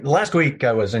Last week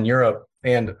I was in Europe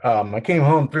and I came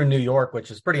home through New York,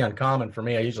 which is pretty uncommon for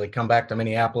me. I usually come back to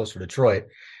Minneapolis or Detroit.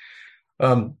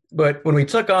 But when we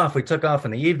took off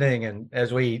in the evening, and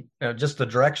as we just the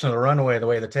direction of the runway, the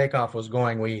way the takeoff was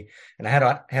going, and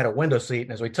I had a window seat,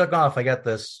 and as we took off, I got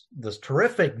this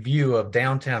terrific view of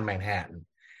downtown Manhattan,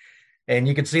 and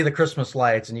you could see the Christmas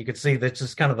lights, and you could see that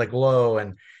just kind of the glow.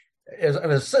 And as I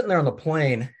was sitting there on the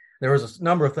plane, there was a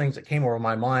number of things that came over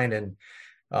my mind, and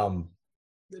um,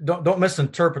 don't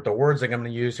misinterpret the words that I'm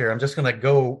going to use here. I'm just going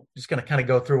to kind of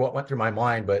go through what went through my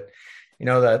mind. But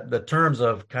the terms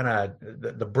of kind of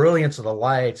the brilliance of the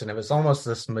lights, and it was almost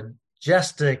this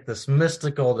majestic, this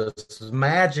mystical, this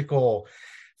magical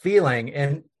feeling.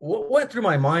 And what went through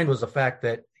my mind was the fact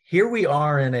that here we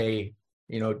are in a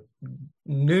you know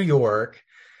New York,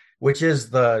 which is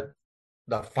the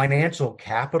financial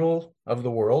capital of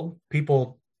the world.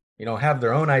 People have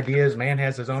their own ideas. Man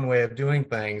has his own way of doing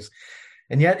things.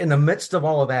 And yet, in the midst of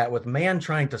all of that, with man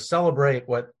trying to celebrate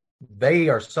what they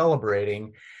are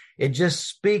celebrating, it just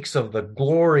speaks of the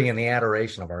glory and the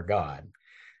adoration of our God.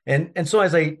 And so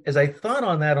as I thought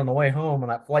on that on the way home on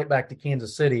that flight back to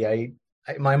Kansas City,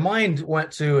 my mind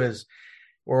went to is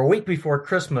we're a week before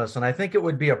Christmas, and I think it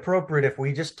would be appropriate if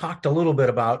we just talked a little bit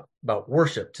about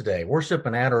worship today, worship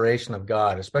and adoration of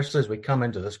God, especially as we come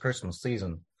into this Christmas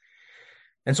season.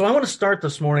 And so I want to start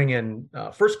this morning in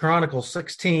 1 Chronicles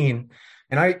 16.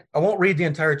 And I won't read the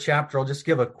entire chapter. I'll just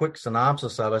give a quick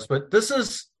synopsis of us. But this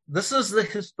is the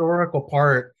historical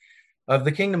part of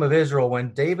the kingdom of Israel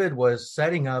when David was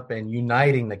setting up and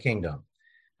uniting the kingdom.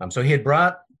 So he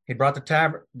brought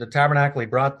the tabernacle. He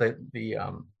brought the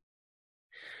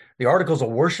articles of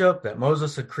worship that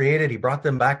Moses had created. He brought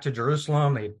them back to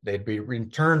Jerusalem. They'd be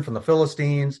returned from the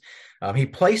Philistines. He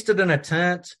placed it in a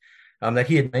tent that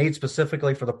he had made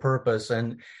specifically for the purpose.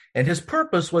 And his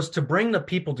purpose was to bring the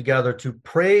people together to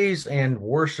praise and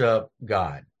worship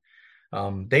God.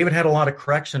 David had a lot of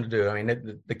correction to do. I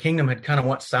mean, the kingdom had kind of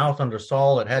went south under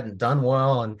Saul. It hadn't done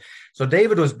well. And so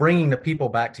David was bringing the people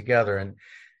back together. And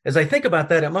as I think about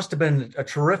that, it must have been a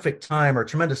terrific time or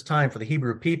tremendous time for the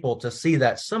Hebrew people to see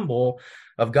that symbol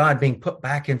of God being put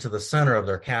back into the center of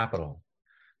their capital.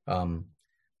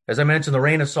 As I mentioned, the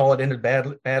reign of Saul had ended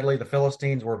badly. The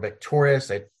Philistines were victorious.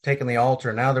 They'd taken the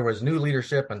altar. Now there was new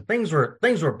leadership, and things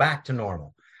were back to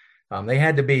normal. They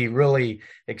had to be really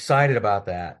excited about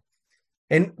that.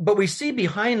 But we see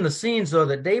behind the scenes, though,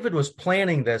 that David was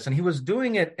planning this, and he was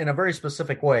doing it in a very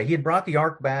specific way. He had brought the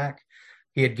ark back.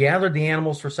 He had gathered the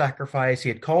animals for sacrifice. He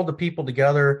had called the people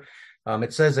together.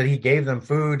 It says that he gave them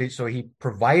food, so he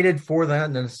provided for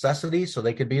them the necessities so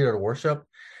they could be there to worship.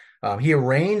 He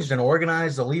arranged and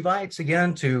organized the Levites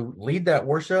again to lead that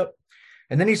worship.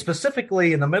 And then he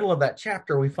specifically, in the middle of that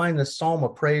chapter, we find this psalm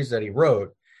of praise that he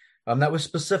wrote that was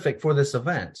specific for this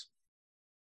event.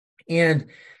 And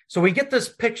so we get this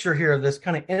picture here of this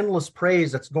kind of endless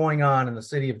praise that's going on in the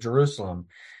city of Jerusalem.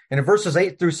 And in verses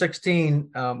 8 through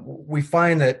 16, we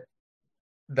find that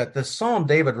the psalm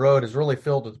David wrote is really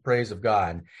filled with praise of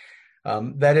God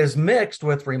that is mixed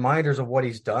with reminders of what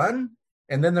he's done.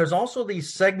 And then there's also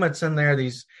these segments in there,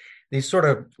 these sort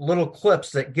of little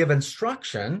clips that give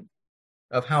instruction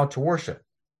of how to worship.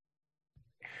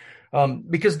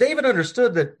 Because David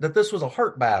understood that this was a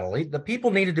heart battle. The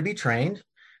people needed to be trained.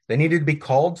 They needed to be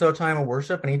called to a time of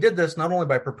worship. And he did this not only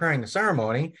by preparing the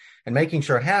ceremony and making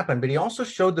sure it happened, but he also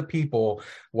showed the people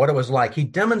what it was like. He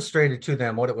demonstrated to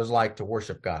them what it was like to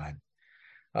worship God.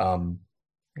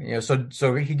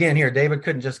 So again, here, David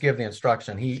couldn't just give the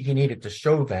instruction. He needed to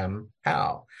show them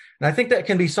how. And I think that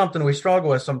can be something we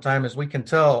struggle with sometimes, as we can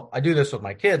tell. I do this with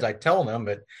my kids. I tell them,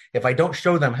 but if I don't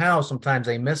show them how, sometimes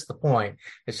they miss the point.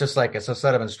 It's just like it's a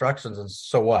set of instructions, and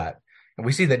so what? And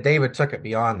we see that David took it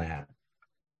beyond that.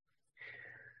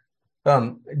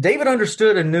 David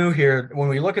understood and knew here, when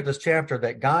we look at this chapter,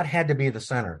 that God had to be the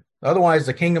center. Otherwise,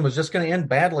 the kingdom was just going to end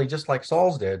badly, just like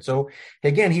Saul's did. So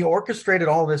again, he orchestrated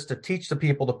all this to teach the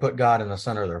people to put God in the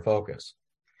center of their focus.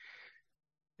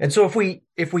 And so if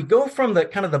we go from the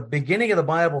kind of the beginning of the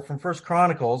Bible, from First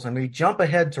Chronicles, and we jump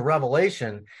ahead to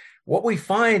Revelation, what we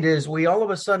find is we all of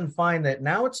a sudden find that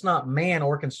now it's not man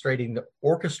orchestrating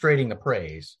the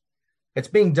praise. It's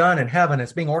being done in heaven.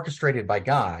 It's being orchestrated by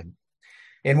God.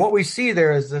 And what we see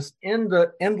there is this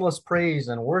endless praise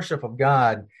and worship of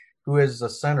God, who is the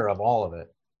center of all of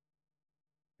it.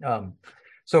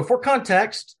 So for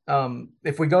context,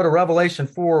 if we go to Revelation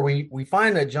 4, we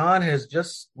find that John has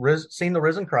just seen the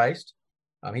risen Christ.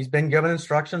 He's been given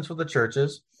instructions for the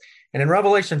churches. And in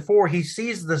Revelation 4, he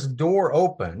sees this door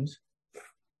opened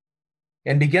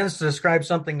and begins to describe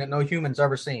something that no human's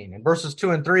ever seen. In verses 2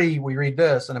 and 3, we read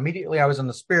this: "And immediately I was in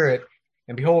the Spirit,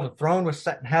 And behold, a throne was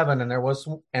set in heaven,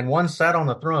 and one sat on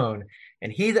the throne,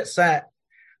 and he that sat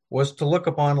was to look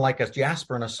upon like a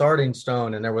jasper and a sardine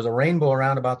stone, and there was a rainbow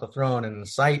around about the throne, and the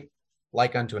sight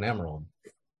like unto an emerald.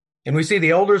 And we see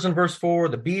the elders in verse 4,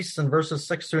 the beasts in verses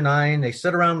 6 through 9. They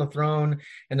sit around the throne,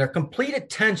 and their complete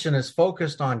attention is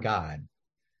focused on God.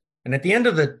 And at the end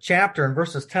of the chapter, in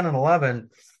verses 10 and 11,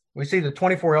 we see the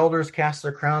 24 elders cast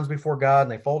their crowns before God,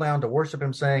 and they fall down to worship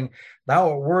him, saying,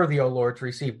 Thou art worthy, O Lord, to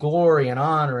receive glory and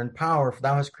honor and power, for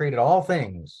thou hast created all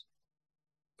things.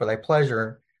 For thy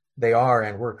pleasure they are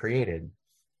and were created.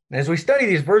 And as we study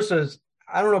these verses,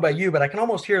 I don't know about you, but I can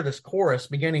almost hear this chorus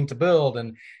beginning to build,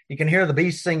 and you can hear the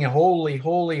beast singing, Holy,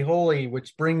 holy, holy,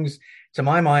 which brings to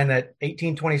my mind that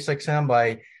 1826 hymn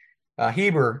by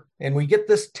Heber, and we get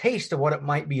this taste of what it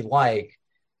might be like.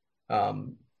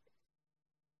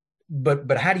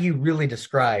 But how do you really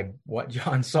describe what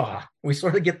John saw? We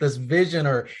sort of get this vision,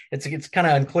 or it's kind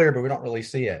of unclear, but we don't really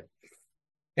see it.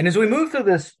 And as we move through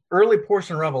this early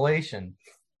portion of Revelation,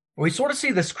 we sort of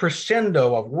see this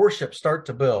crescendo of worship start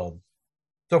to build.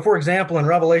 So, for example, in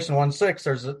Revelation 1:6,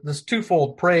 there's this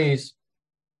twofold praise.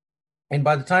 And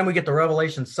by the time we get to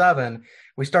Revelation 7,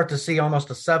 we start to see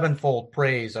almost a sevenfold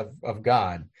praise of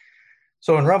God.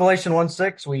 So in Revelation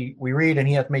 1:6, we read, And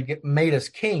he hath made us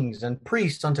kings and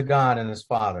priests unto God and his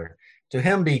Father. To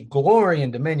him be glory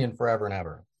and dominion forever and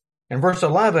ever. In verse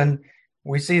 11,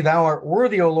 we see, Thou art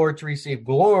worthy, O Lord, to receive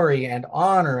glory and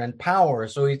honor and power.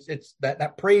 So it's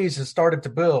that praise has started to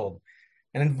build.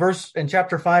 And in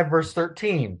chapter 5, verse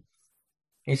 13,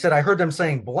 he said, I heard them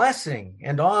saying, Blessing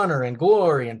and honor and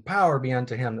glory and power be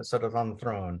unto him that sitteth on the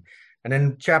throne. And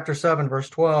in chapter 7, verse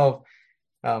 12,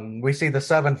 we see the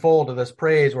sevenfold of this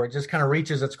praise where it just kind of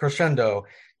reaches its crescendo.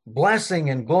 Blessing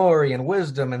and glory and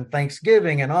wisdom and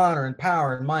thanksgiving and honor and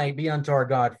power and might be unto our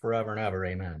God forever and ever.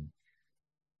 Amen.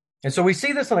 And so we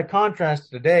see this in a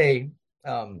contrast today,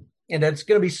 and it's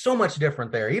going to be so much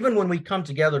different there. Even when we come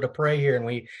together to pray here and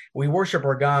we worship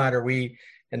our God, or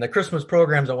in the Christmas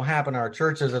programs that will happen in our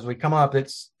churches as we come up,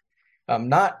 it's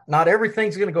not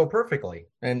everything's going to go perfectly.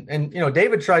 And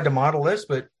David tried to model this,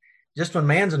 but just when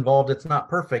man's involved, it's not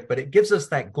perfect, but it gives us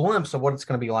that glimpse of what it's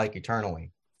going to be like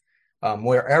eternally,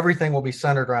 where everything will be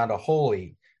centered around a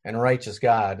holy and righteous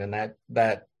God. And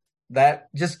that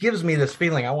just gives me this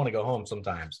feeling I want to go home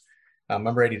sometimes. I'm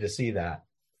ready to see that.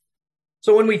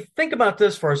 So when we think about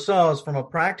this for ourselves from a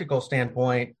practical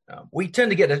standpoint, we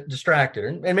tend to get distracted.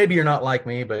 And maybe you're not like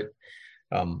me, but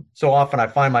so often I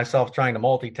find myself trying to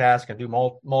multitask and do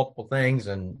multiple things.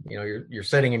 And, you're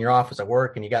sitting in your office at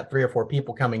work and you got 3 or 4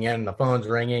 people coming in and the phone's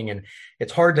ringing, and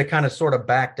it's hard to kind of sort of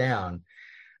back down.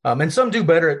 And some do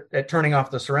better at turning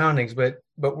off the surroundings, but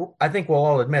I think we'll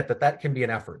all admit that can be an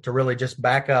effort to really just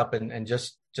back up and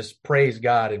just praise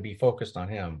God and be focused on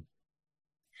him.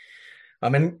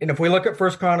 And if we look at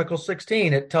 1 Chronicles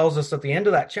 16, it tells us at the end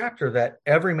of that chapter that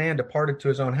every man departed to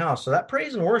his own house. So that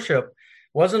praise and worship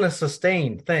wasn't a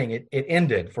sustained thing. It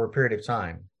ended for a period of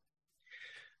time.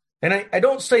 And I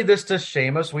don't say this to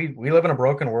shame us. We live in a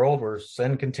broken world where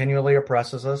sin continually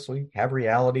oppresses us. We have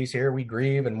realities here. We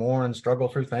grieve and mourn and struggle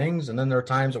through things. And then there are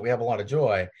times that we have a lot of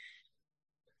joy.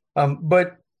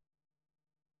 But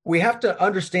we have to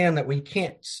understand that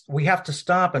we have to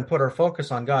stop and put our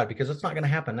focus on God, because it's not going to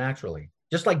happen naturally.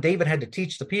 Just like David had to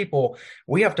teach the people,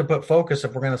 we have to put focus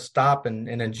if we're going to stop and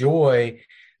enjoy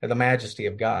the majesty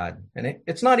of God. And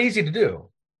it's not easy to do.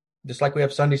 Just like we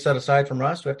have Sunday set aside from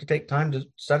rest, we have to take time to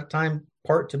set a time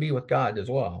apart to be with God as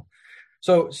well.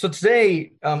 So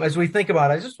today, as we think about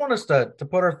it, I just want us to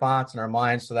put our thoughts and our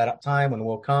minds to that time when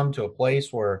we'll come to a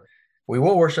place where we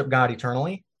will worship God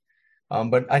eternally.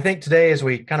 But I think today, as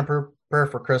we kind of prepare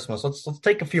for Christmas, let's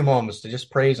take a few moments to just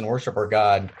praise and worship our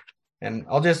God. And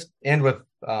I'll just end with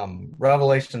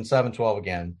Revelation 7:12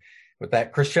 again, with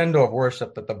that crescendo of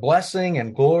worship, that the blessing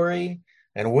and glory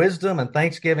and wisdom and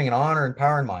thanksgiving and honor and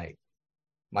power and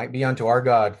might be unto our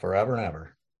God forever and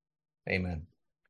ever. Amen.